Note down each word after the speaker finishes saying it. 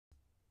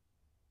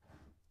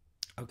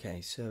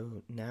Okay,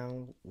 so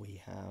now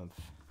we have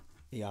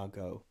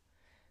Iago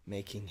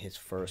making his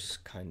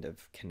first kind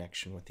of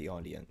connection with the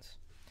audience.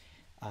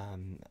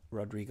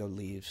 Rodrigo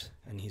leaves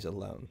and he's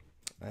alone.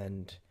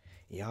 And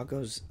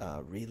Iago's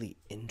a really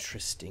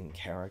interesting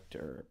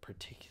character,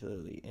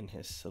 particularly in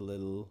his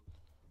soliloquies,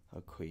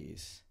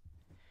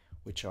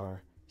 which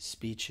are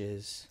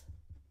speeches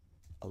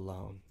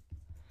alone.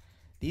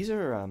 These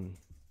are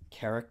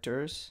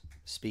characters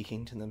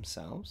speaking to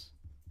themselves.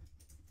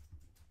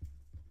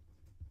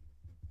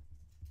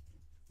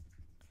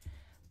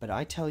 But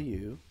I tell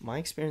you, my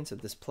experience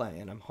of this play,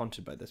 and I'm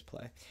haunted by this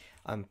play,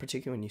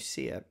 particularly when you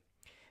see it,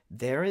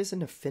 there is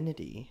an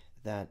affinity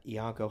that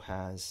Iago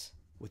has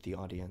with the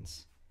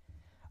audience.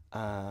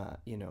 A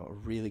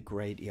really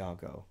great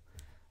Iago.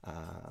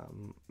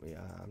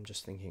 Yeah, I'm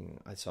just thinking,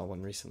 I saw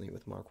one recently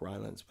with Mark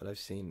Rylance, but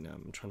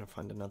I'm trying to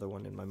find another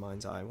one in my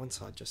mind's eye. Once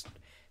I just,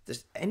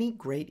 there's any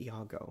great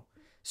Iago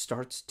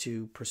starts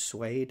to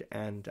persuade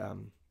and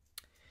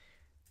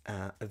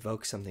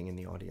evoke something in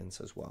the audience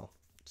as well.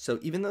 So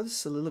even though the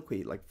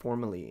soliloquy, like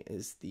formally,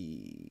 is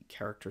the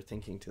character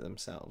thinking to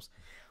themselves,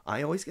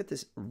 I always get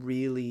this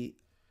really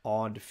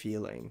odd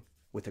feeling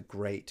with a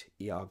great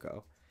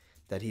Iago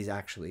that he's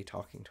actually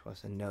talking to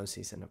us and knows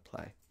he's in a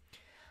play.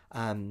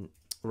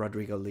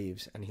 Rodrigo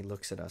leaves and he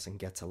looks at us and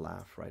gets a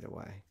laugh right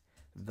away.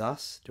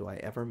 Thus do I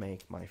ever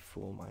make my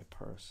fool my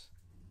purse.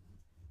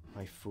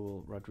 My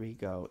fool,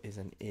 Rodrigo, is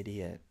an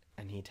idiot,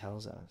 and he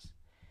tells us.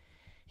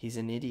 He's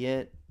an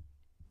idiot.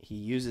 He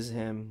uses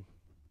him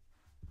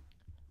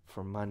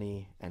for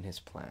money and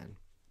his plan.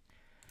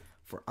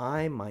 For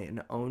I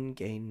mine own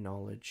gain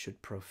knowledge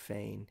should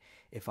profane,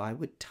 if I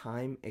would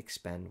time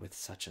expend with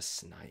such a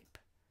snipe,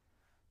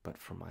 but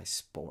for my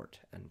sport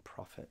and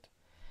profit.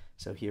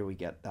 So here we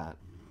get that.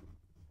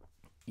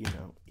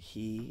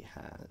 He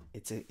has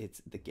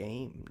it's the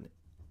game,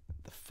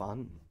 the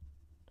fun,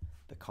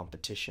 the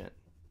competition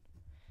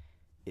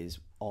is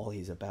all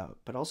he's about,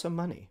 but also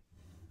money.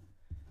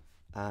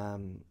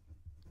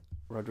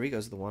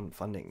 Rodrigo's the one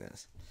funding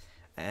this.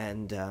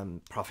 And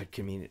profit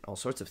can mean all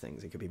sorts of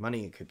things. It could be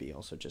money. It could be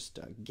also just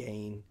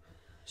gain,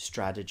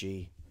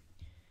 strategy.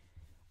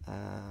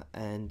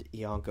 And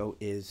Iago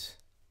is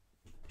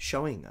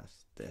showing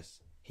us this.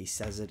 He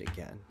says it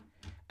again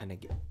and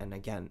again. And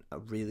again, a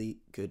really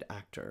good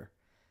actor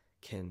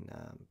can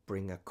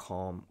bring a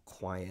calm,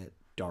 quiet,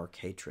 dark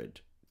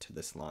hatred to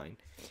this line.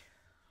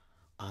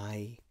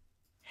 I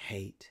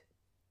hate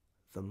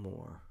the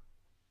Moor,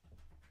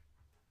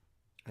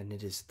 and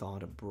it is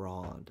thought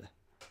abroad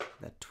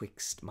that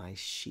twixt my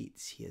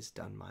sheets he has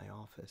done my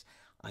office.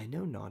 I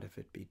know not if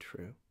it be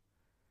true,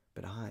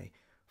 but I,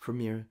 for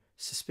mere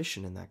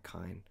suspicion in that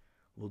kind,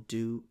 will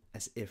do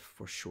as if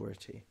for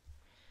surety.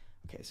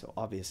 Okay, so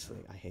obviously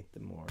I hate the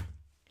Moor.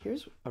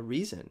 Here's a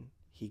reason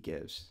he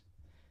gives.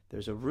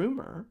 There's a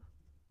rumor,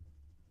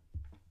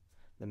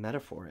 the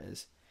metaphor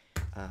is,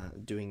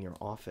 doing your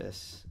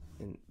office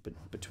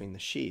between the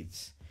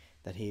sheets,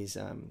 that he's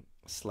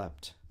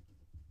slept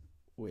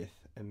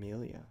with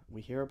Amelia.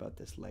 We hear about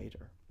this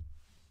later.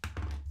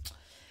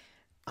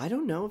 I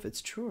don't know if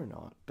it's true or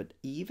not, but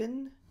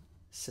even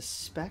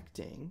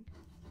suspecting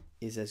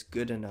is as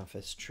good enough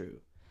as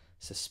true.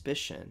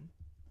 Suspicion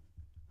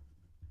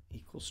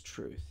equals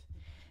truth.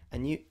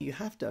 And you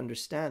have to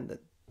understand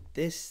that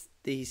this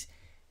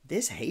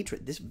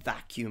hatred, this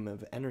vacuum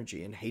of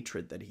energy and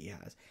hatred that he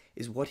has,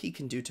 is what he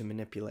can do to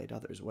manipulate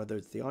others, whether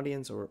it's the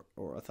audience or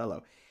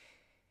Othello.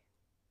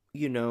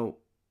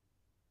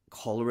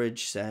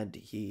 Coleridge said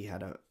he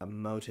had a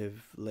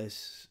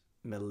motiveless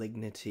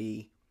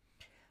malignity.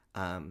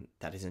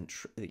 That isn't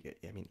true.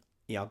 I mean,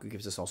 Iago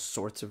gives us all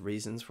sorts of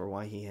reasons for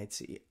why he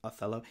hates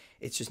Othello.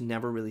 It's just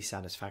never really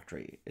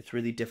satisfactory. It's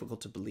really difficult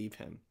to believe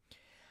him.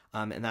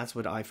 And that's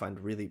what I find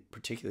really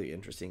particularly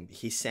interesting.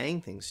 He's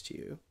saying things to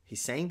you.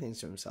 He's saying things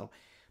to himself.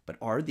 But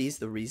are these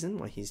the reason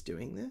why he's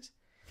doing this?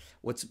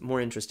 What's more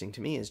interesting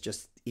to me is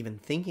just even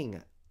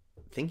thinking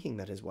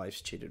that his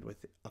wife's cheated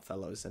with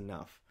Othello is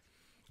enough.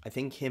 I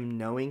think him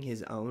knowing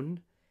his own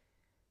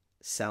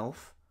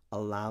self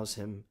allows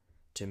him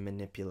to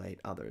manipulate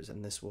others,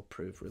 and this will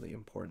prove really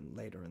important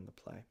later in the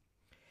play.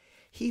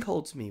 He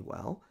holds me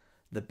well,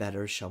 the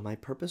better shall my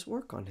purpose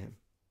work on him.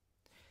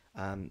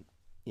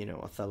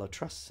 Othello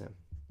trusts him.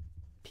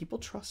 People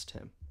trust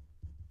him.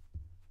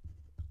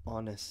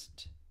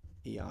 Honest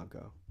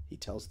Iago. He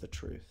tells the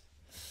truth.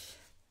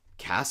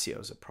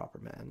 Cassio's a proper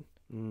man.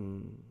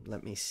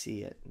 Let me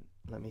see it.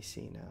 Let me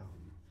see now.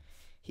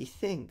 He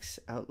thinks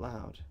out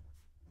loud.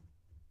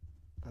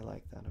 I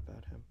like that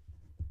about him.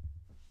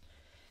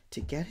 To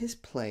get his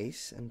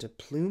place and to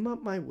plume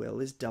up my will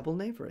is double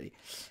knavery.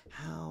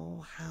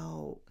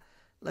 How?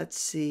 Let's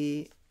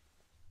see.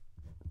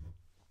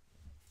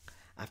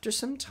 After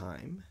some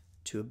time,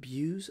 to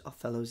abuse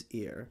Othello's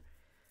ear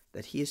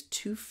that he is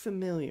too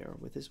familiar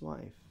with his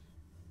wife.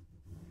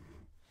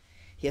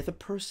 He hath a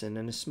person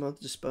and is smooth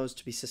disposed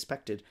to be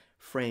suspected,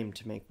 framed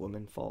to make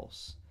woman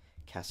false.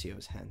 Cassio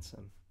is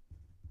handsome.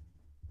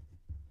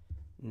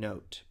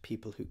 Note,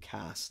 people who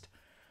cast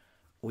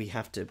we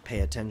have to pay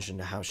attention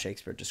to how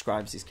Shakespeare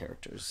describes these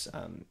characters,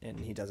 and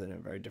he does it in a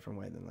very different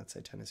way than, let's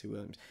say, Tennessee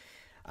Williams.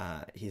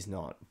 He's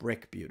not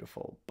brick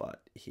beautiful,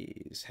 but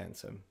he's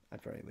handsome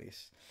at very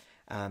least.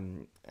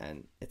 And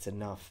it's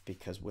enough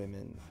because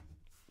women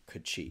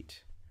could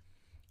cheat.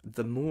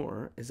 The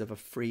Moor is of a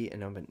free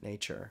and open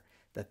nature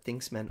that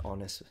thinks men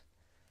honest,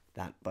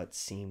 that but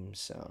seems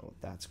so.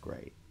 That's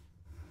great.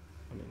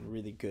 I mean,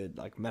 really good,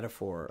 like,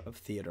 metaphor of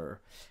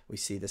theater. We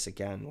see this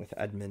again with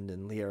Edmund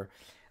and Lear.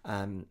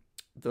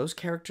 Those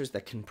characters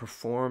that can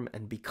perform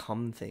and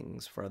become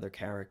things for other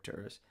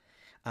characters.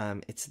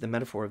 It's the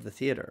metaphor of the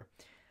theater.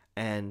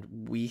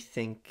 And we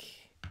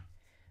think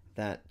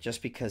that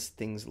just because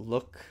things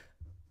look,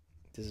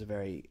 this is a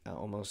very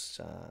almost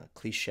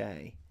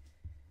cliche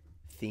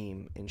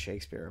theme in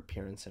Shakespeare,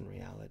 appearance and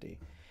reality.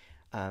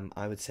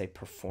 I would say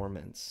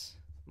performance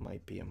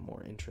might be a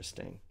more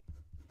interesting.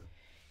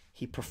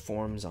 He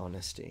performs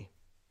honesty,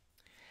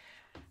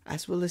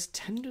 as will as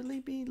tenderly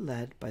be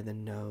led by the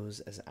nose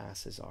as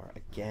asses are.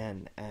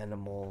 Again,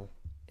 animal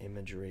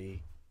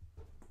imagery,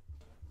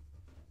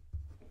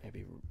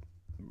 maybe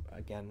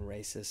again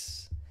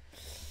racist.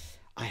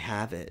 I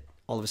have it.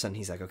 All of a sudden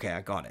he's like, okay,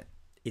 I got it.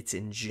 It's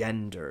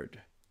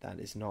engendered. That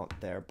is not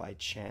there by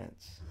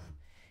chance.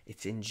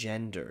 It's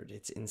engendered.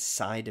 It's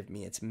inside of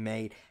me. It's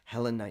made.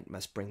 Helen Knight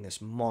must bring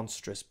this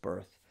monstrous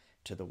birth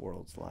to the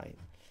world's light.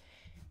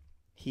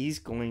 His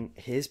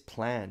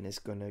plan is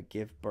going to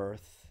give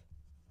birth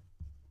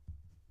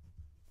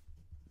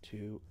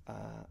to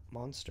a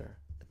monster,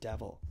 a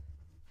devil.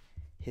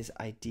 His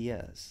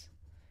ideas,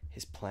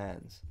 his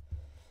plans.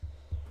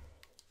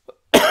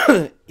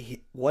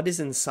 What is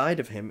inside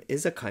of him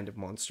is a kind of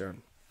monster.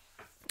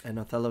 And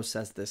Othello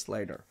says this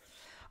later.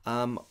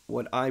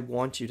 What I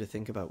want you to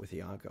think about with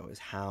Iago is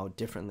how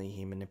differently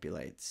he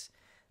manipulates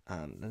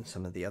than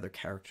some of the other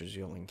characters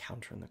you'll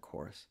encounter in the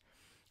course.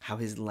 How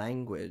his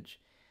language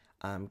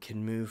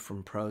can move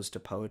from prose to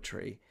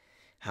poetry.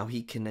 How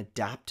he can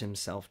adapt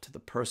himself to the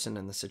person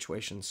and the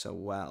situation so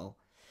well.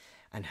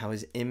 And how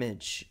his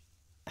imagery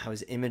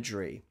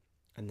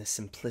and the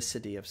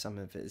simplicity of some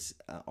of his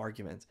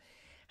arguments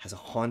has a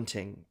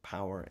haunting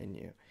power in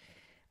you.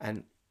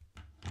 And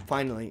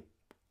finally,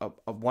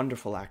 a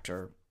wonderful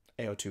actor,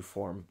 AO2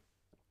 form,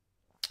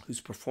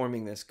 who's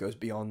performing this goes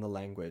beyond the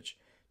language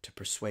to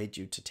persuade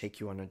you, to take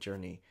you on a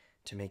journey,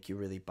 to make you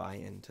really buy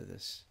into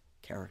this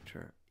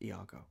character,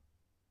 Iago.